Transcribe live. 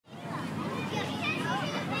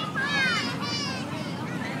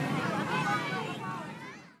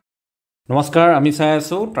নমস্কাৰ আমি চাই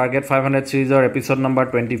আছো টাৰ্গেট 500 সিৰিজৰ এপিসোড নম্বৰ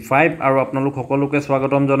 25 আৰু আপোনালোক সকলোকে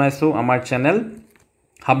স্বাগতম জনাইছো আমাৰ চেনেল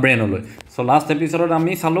হাফব্ৰেইনলৈ সো লাষ্ট এপিসোডত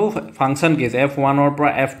আমি চালো ফাংচন কিজ f1 ৰ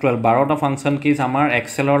পৰা f12 12টা ফাংচন কিজ আমাৰ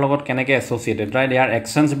এক্সেলৰ লগত কেনেকৈ এছ'চিয়েটেড ৰাইট ইয়াৰ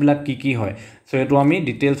একচেঞ্জ বিলাক কি হয় সো এটো আমি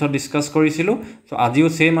ডিটেইলছত ডিসকাস কৰিছিলো সো আজিও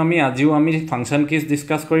আমি ফাংচন কিজ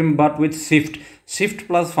ডিসকাস কৰিম বাট with shift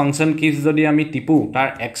plus function keys যদি আমি টিপু তাৰ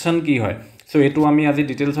একচন কি হয় সো এটো আমি আজি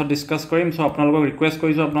ডিটেইলছত ডিসকাস কৰিম সো আপোনালোকক ৰিকুৱেষ্ট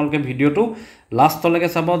কৰিছো আপোনালোকে ভিডিওটো লাষ্টলৈকে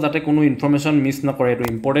চাব যাতে কোনো ইনফৰমেশন মিস নকৰে এটো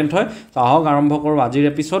ইম্পৰ্টেন্ট হয় সো আহক আৰম্ভ কৰো আজিৰ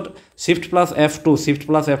episode shift plus f2 shift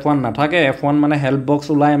plus f1 নাথাকে f1 মানে হেল্প বক্স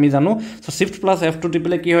ওলাই আমি জানো সো শিফট প্লাস f2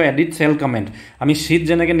 টিপিলে কি হয় এডিট সেল কমেন্ট আমি শীট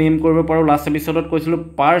যেনেকৈ নেম কৰিব পাৰো লাষ্ট এপিসোডত কৈছিলো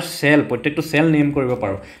পাৰ সেল প্ৰত্যেকটো সেল নেম কৰিব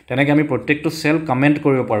পাৰো তেনেকৈ আমি প্ৰত্যেকটো সেল কমেন্ট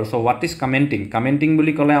কৰিব পাৰো সো হোৱাট ইজ কমেন্টিং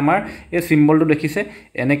বুলি ক'লে আমাৰ এই সিম্বলটো দেখিছে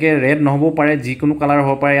এনেকৈ ৰেড নহব পাৰে যিকোনো কালাৰ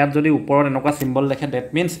হ'ব পাৰে ইয়াত যদি ওপৰত এনেকুৱা সিম্বল দেখে দ্যাট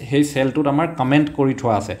মিন্স সেই সেলটোত আমাৰ কমেন্ট কৰি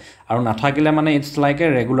থোৱা আছে আৰু নাথাকিলে মানে it's like a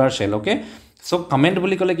regular cell okay so comment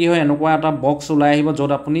বুলি ক'লে কি হয় এনেকুৱা এটা বক্স ওলাই আহিব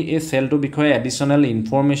য'ত আপুনি এই সেলটো বিষয়ে এডিশনাল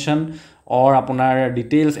ইনফৰমেশন or আপোনাৰ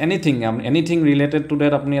details anything related to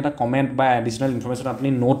that আপুনি এটা কমেন্ট বা এডিশনাল ইনফৰমেশন আপুনি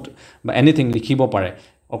নোট বা এনিথিং লিখিব পাৰে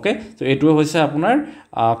ওকে সো এটো হৈছে আপোনাৰ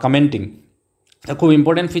কমেন্টিং খুব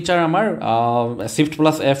ইম্পৰ্টেন্ট ফিচাৰ আমাৰ শিফট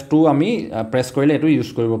প্লাস f2 আমি প্ৰেছ কৰিলে এটো ইউজ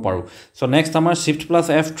কৰিব পাৰো সো নেক্সট আমাৰ শিফট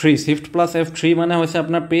প্লাস f3 মানে হৈছে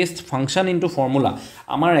আপোনাৰ পেস্ট ফাংচন ইনটু ফৰ্মুলা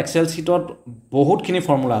আমাৰ এক্সেল শীটত বহুতখিনি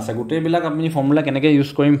ফৰ্মুলা আছে গোটেইবিলাক আপুনি ফৰ্মুলা কেনেকৈ ইউজ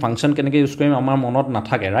কৰিম ফাংচন কেনেকৈ ইউজ কৰিম আমাৰ মনত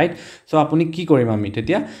নাথাকে ৰাইট সো আপুনি কি কৰিম আমি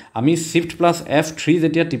তেতিয়া আমি শিফট প্লাস f3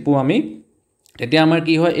 যেতিয়া টিপু আমি তেতিয়া আমাৰ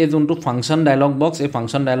কি হয় এই যোনটো ফাংচন ডায়লগ বক্স এই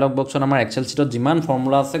ফাংচন ডায়লগ বক্সত আমাৰ এক্সেল শীটত যিমান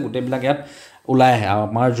ফৰ্মুলা আছে গোটেইবিলাক ইয়াত ওলাই আহে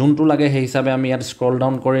আমাৰ যোনটো লাগে সেই হিচাপে আমি ইয়াত স্ক্ৰল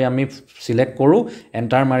ডাউন কৰি আমি সিলেক্ট কৰো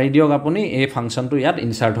এন্টাৰ মাৰি দিয়ক আপুনি এই ফাংচনটো ইয়াত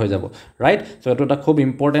ইনসাৰ্ট হৈ যাব ৰাইট সো এটো এটা খুব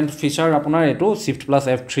ইম্পৰ্টেন্ট ফিচাৰ আপোনাৰ এটো শিফট প্লাস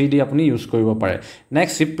f3 দি আপুনি ইউজ কৰিব পাৰে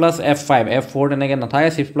নেক্সট শিফট প্লাস f4 তেনেকৈ নাথাকে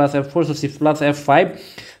shift plus f4 so shift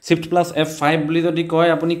plus f5 বুলি যদি কয়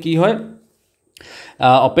আপুনি কি হয়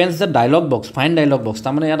opens the dialog box find dialog box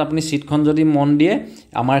তাৰ মানে ইয়াত আপুনি শীটখন যদি মন দিয়ে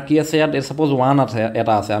আমাৰ কি আছে ইয়াত সাপোজ 1 আছে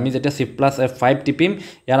এটা আছে আমি যেতিয়া শিফট প্লাস f5 টিপিম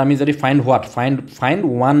ইয়াত আমি যদি find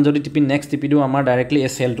 1 যদি টিপি নেক্সট টিপি দিও আমাৰ ডাইৰেক্টলি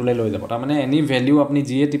এই সেলটোলৈ লৈ যাব তাৰ মানে এনি ভ্যালু আপুনি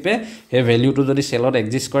জিয়ে টিপে সেই ভ্যালুটো যদি সেলত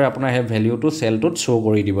এক্সিষ্ট কৰে আপোনাৰ সেই ভ্যালুটো সেলটোত শো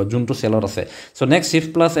কৰি দিব যোনটো সেলত আছে so next shift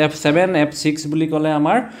plus f7 f6 বুলি ক'লে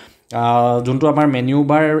আমাৰ যোনটো আমাৰ মেনু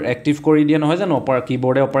বাৰ এক্টিভ কৰি দিয়ে নহয় জানো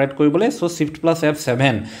কিবোৰ্ডে অপাৰেট কৰিবলৈ so shift plus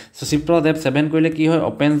f7 so shift plus f7 কৰিলে কি হয়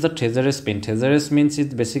opens the thesaurus pane thesaurus means it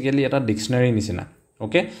basically এটা ডিকশনাৰী নিচিনা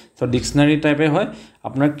ওকে সো ডিকশনাৰী টাইপে হয়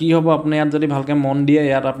আপোনাৰ কি হ'ব আপুনি ইয়াত যদি ভালকে মন দিয়ে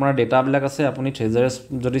ইয়াত আপোনাৰ ডেটা বিলাক আছে আপুনি thesaurus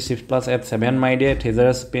যদি শিফট প্লাস f7 মাৰি দিয়ে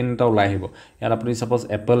thesaurus pane টা ওলাই আহিব ইয়াত আপুনি সাপোজ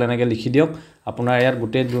এপল এনেকৈ লিখি দিয়ক আপোনাৰ ইয়াত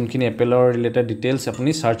গোটেই যোনখিনি এপলৰ ৰিলেটেড ডিটেইলস আপুনি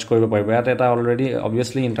সাৰ্চ কৰিব পাৰিব ইয়াত এটা অলৰেডি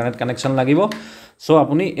অবভিয়াসলি ইন্টাৰনেট কানেকচন লাগিব সো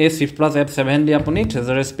আপুনি এই শিফট প্লাস f7 দি আপুনি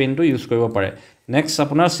thesaurus pane টো ইউজ কৰিব পাৰে next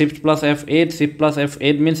আপোনাৰ shift plus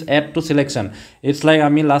f8 means add to selection it's like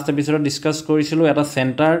আমি লাষ্ট এপিসোডত ডিসকাস কৰিছিলো এটা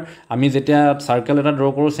সেন্টাৰ আমি যেতিয়া সাৰ্কেল এটা ড্ৰ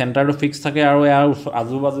কৰো সেন্টাৰটো ফিক্স থাকে আৰু ইয়াৰ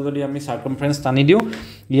আজুবাজু যদি আমি সাৰ্কামফাৰেন্স টানি দিও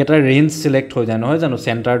ই এটা ৰেঞ্জ সিলেক্ট হৈ যায় নহয় জানো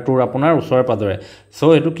সেন্টাৰটোৰ আপোনাৰ ওচৰে পাজৰে সো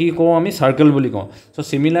এটো কি কও আমি সাৰ্কেল বুলি কও সো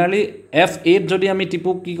সিমিলাৰলি f8 যদি আমি টিপু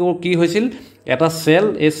কি হৈছিল এটা সেল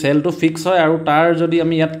এই সেলটো ফিক্স হয় আৰু তাৰ যদি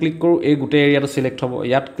আমি ইয়াত ক্লিক কৰো এই গোটেই এৰিয়াটো সিলেক্ট হ'ব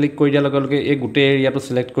ইয়াত ক্লিক কৰি দিয়া লগে লগে এই গোটেই এৰিয়াটো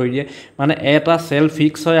সিলেক্ট কৰি দিয়ে মানে এটা সেল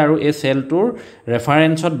ফিক্স হয় আৰু এই সেলটোৰ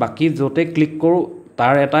ৰেফাৰেন্সত বাকি যতে ক্লিক কৰো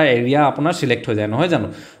তাৰ এটা এৰিয়া আপোনাৰ সিলেক্ট হৈ যায় নহয় জানো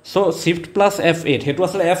সো শিফট প্লাস f8 হেতু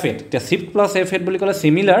আসলে f8 তে শিফট প্লাস f8 বুলি ক'লে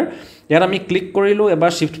সিমিলাৰ ইয়াত আমি ক্লিক কৰিলো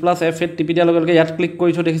এবাৰ শিফট প্লাস f8 টিপি দিয়া লগে লগে ইয়াত ক্লিক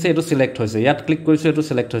কৰিছো দেখিছে এটো সিলেক্ট হৈছে ইয়াত ক্লিক কৰিছো এটো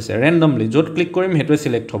সিলেক্ট হৈছে ৰেন্ডমলি যত ক্লিক কৰিম হেতুৱে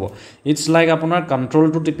সিলেক্ট হ'ব ইটস লাইক আপোনাৰ কন্ট্ৰোল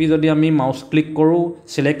টু টিপি যদি আমি মাউস ক্লিক কৰো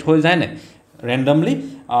সিলেক্ট হৈ যায় নে ৰেন্ডমলি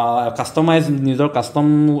কাস্টমাইজ নিজৰ কাস্টম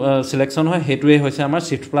সিলেকশন হয় হেতুৱে হৈছে আমাৰ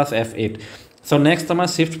shift plus f8 So next আমাৰ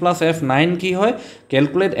shift plus f9 কি হয়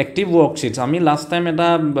calculate active worksheets আমি last time এটা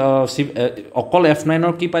অকল f9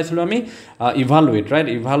 ৰ কি পাইছিলো আমি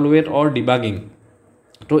evaluate or debugging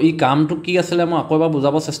তো এই কামটো কি আছিল মই আকৌবা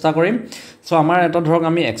বুজাব চেষ্টা কৰিম সো আমাৰ এটা ধৰক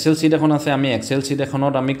আমি এক্সেল শীট এখন আছে আমি এক্সেল শীট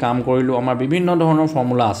এখনত আমি কাম কৰিলো আমাৰ বিভিন্ন ধৰণৰ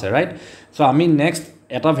ফৰ্মুলা আছে ৰাইট সো আমি নেক্সট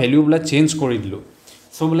এটা ভ্যালু বলে চেঞ্জ কৰি দিলো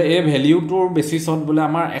সো বলে এই ভ্যালুটোৰ বেসিছত বলে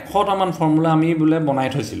আমাৰ 100টা মান ফৰ্মুলা আমি বলে বনাই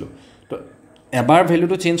থৈছিলো তো এবাৰ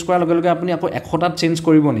ভ্যালুটো চেঞ্জ কৰাৰ লগে লগে আপুনি আকৌ 100টাত চেঞ্জ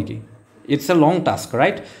কৰিব নেকি it's a long task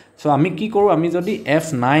right so আমি কি কৰো আমি যদি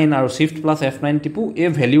f9 আৰু শিফট প্লাস f9 টিপু এই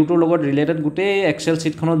ভ্যালুটোৰ লগত ৰিলেটেড গোটেই এক্সেল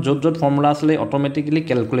শীটখনত যত ফৰ্মুলা আছে অটোমেটিক্যালি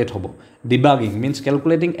ক্যালকুলেট হ'ব ডিবাগিং মিন্স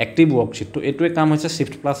ক্যালকুলেটিং এক্টিভ ওয়াৰ্কশীট তো এটোৱে কাম হৈছে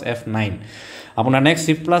শিফট প্লাস f9 আপোনাৰ নেক্সট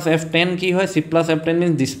শিফট প্লাস f10 কি হয় shift plus f10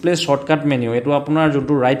 means display shortcut menu এটো আপোনাৰ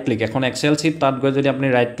যোনটো ৰাইট ক্লিক এখন এক্সেল শীট তাত গৈ যদি আপুনি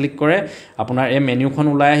ৰাইট ক্লিক কৰে আপোনাৰ এই মেনুখন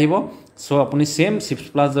ওলাই আহিব সো আপুনি সেম শিফট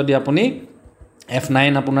প্লাস যদি আপুনি F9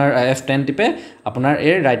 আপোনাৰ F10 টিপে আপোনাৰ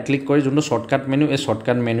এই ৰাইট ক্লিক কৰি যোনটো শৰ্টকাট মেনু এই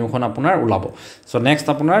শৰ্টকাট মেনুখন আপোনাৰ ওলাব সো নেক্সট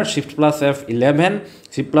আপোনাৰ shift plus F11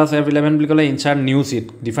 shift plus F11 বুলি ক'লে ইনচাৰ্ট নিউ শীট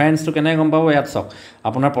ডিফাৰেন্সটো কেনে গম পাব ইয়াত চাওক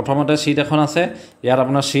আপোনাৰ প্ৰথমতে শীট এখন আছে ইয়াত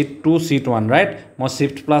আপোনাৰ শীট 2 শীট 1 ৰাইট মই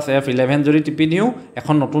শিফট প্লাস F11 যদি টিপি দিও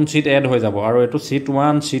এখন নতুন শীট এড হৈ যাব আৰু এটো শীট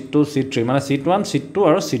 1 শীট 2 শীট 3 মানে শীট 1 শীট 2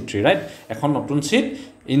 আৰু শীট 3 ৰাইট এখন নতুন শীট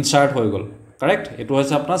ইনচাৰ্ট হৈ গল কাৰেক্ট এটো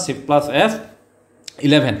হৈছে আপোনাৰ shift plus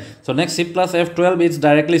F11 so next shift plus F12 is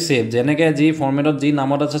directly save যেনেকে জি ফৰমেটত জি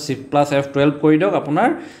নামত আছে shift plus F12 কৰি দিওক আপোনাৰ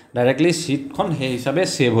ডাইৰেক্টলি শীটখন হে হিচাপে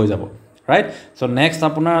সেভ হৈ যাব ৰাইট so next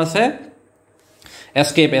আপোনাৰ আছে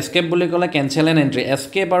escape বুলি ক'লে cancel an entry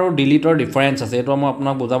escape আৰু delete ৰ ডিফাৰেন্স আছে এটো মই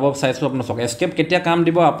আপোনাক বুজাব চাইছো আপোনাক escape কেতিয়া কাম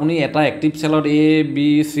দিব আপুনি এটা এক্টিভ সেলত a b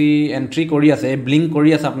c এন্ট্ৰি কৰি আছে ব্লিংক কৰি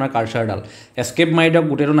আছে আপোনাৰ কাৰ্সাৰডাল escape মাৰি দিওক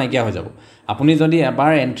গুটেটো নাইকিয়া হৈ যাব আপুনি যদি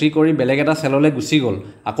এবাৰ এন্ট্ৰি কৰি বেলেগ এটা সেললে গুছি গল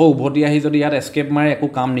আকৌ উভতি আহি যদি ইয়াত escape মাৰি একো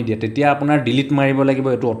কাম নিদিয়ে তেতিয়া আপোনাৰ delete মাৰিব লাগিব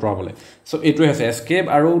এটো অতৰাবলে সো এটো হৈছে escape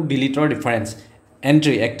আৰু delete ৰ ডিফাৰেন্স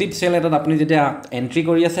এন্ট্ৰি এক্টিভ সেল এটাত আপুনি যেতিয়া এন্ট্ৰি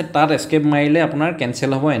কৰি আছে তাত escape মাৰিলে আপোনাৰ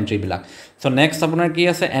ক্যান্সেল হ'ব এন্ট্ৰি বিলাক সো নেক্সট আপোনাৰ কি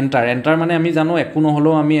আছে এন্টাৰ মানে আমি জানো একো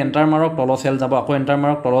নহলো আমি এন্টাৰ মাৰক তল সেল যাব আকৌ এন্টাৰ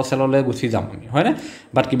মাৰক তল সেললে গুছি যাম আমি হয়নে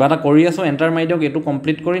বাট কিবা এটা কৰি আছো এন্টাৰ মাৰি দিওক এটো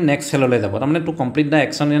কমপ্লিট কৰি নেক্সট সেললে যাব তাৰমানে to complete da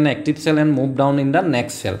action in active cell and move down in the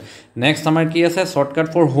next cell next আমাৰ কি আছে শৰ্টকাট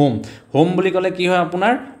ফৰ হোম বুলি ক'লে কি হয়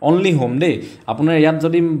আপোনাৰ অনলি হোম দেই আপোনাৰ ইয়াত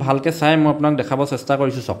যদি ভালকে চাই মই আপোনাক দেখাব চেষ্টা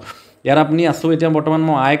কৰিছো সক ইয়াৰ আপুনি আছো এতিয়া বৰ্তমান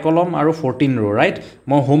মই আই কলম আৰু 14 ৰো ৰাইট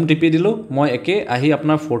মই হোম টিপি দিলো মই একে আহি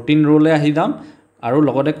আপোনাৰ 14 ৰোলে আহি যাম আৰু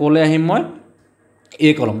লগতে কোলে আহিম মই এ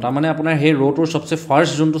কলম তাৰ মানে আপোনাৰ হে ৰোটোৰ সবচে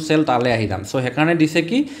ফাৰ্স্ট যোনটো সেল তালে আহি যাম সো হেকাৰণে দিছে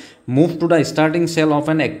কি move to the starting cell of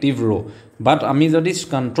N active ৰো বাট আমি যদি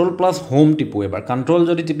কন্ট্ৰোল প্লাস হোম টিপু এবাৰ কন্ট্ৰোল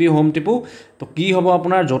যদি টিপি হোম টিপু তো কি হ'ব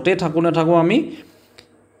আপোনাৰ যতে থাকো না থাকো আমি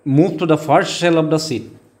move to the first cell of the sheet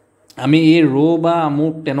আমি এই ৰো বা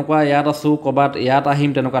আমুক তেনেকুৱা ইয়াত আছো কবাত ইয়াত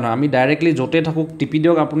আহিম তেনেকুৱা নহয় আমি ডাইৰেক্টলি যতে থাকো টিপি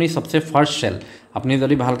দিওক আপুনি সবচে ফাৰ্স্ট সেল আপুনি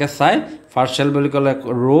যদি ভালকে চাই ফাৰ্স্ট সেল বুলি ক'লে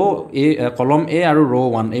ৰো এ কলম এ আৰু ৰো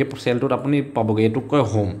 1 এই সেলটোত আপুনি পাবগে এটো কয়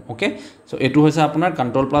হোম ওকে সো এটো হৈছে আপোনাৰ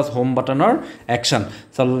control plus home বাটনৰ action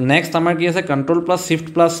so next আমাৰ কি আছে control plus shift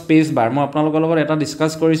plus space বাৰ মই আপোনালোকৰ লগত এটা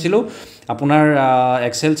ডিসকাস কৰিছিলো আপোনাৰ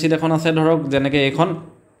এক্সেল শীট এখন আছে ধৰক যেনেকে এখন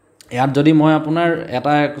ইয়াত যদি মই আপোনাৰ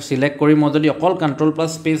এটা সিলেক্ট কৰি মই যদি অকল কন্ট্ৰোল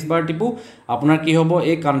প্লাস স্পেস বাৰ টিপু আপোনাৰ কি হ'ব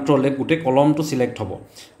এই কন্ট্ৰোল এই গুটে কলমটো সিলেক্ট হ'ব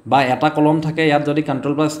বা এটা কলম থাকে ইয়াত যদি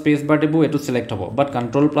কন্ট্ৰোল প্লাস স্পেস বাৰ টিপু এটো সিলেক্ট হ'ব বাট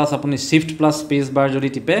কন্ট্ৰোল প্লাস আপুনি শিফট প্লাস স্পেস বাৰ যদি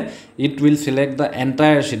টিপে it will select da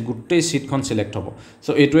entire sheet গুটে শীটখন select হ'ব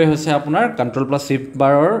সো এটোৱে হৈছে আপোনাৰ কন্ট্ৰোল প্লাস শিফট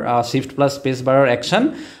বাৰৰ শিফট প্লাস স্পেস বাৰৰ একচন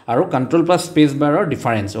আৰু কন্ট্ৰোল প্লাস স্পেস বাৰৰ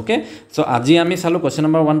ডিফাৰেন্স ওকে সো আজি আমি চালো কোৱেশ্চন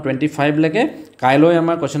নম্বৰ 125 লৈকে কাইলৈ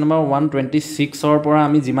আমাৰ কোৱেশ্চন নম্বৰ 126 ৰ পৰা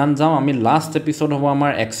আমি জিমান যাও আমি লাষ্ট এপিসোড হ'ব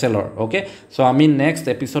আমাৰ এক্সেলৰ ওকে সো আমি নেক্সট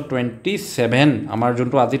এপিসোড 27 আমাৰ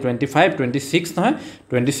যোনটো আজি 25 26 নহয়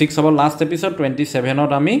 26 হ'ব লাষ্ট এপিসোড 27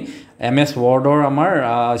 ত আমি এমএস ওয়াৰ্ডৰ আমাৰ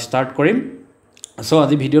স্টাৰ্ট কৰিম সো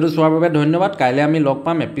আজি ভিডিওটো চোৱাৰ বাবে ধন্যবাদ কাইলৈ আমি লগ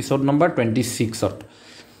পাম এপিসোড নম্বৰ 26 ত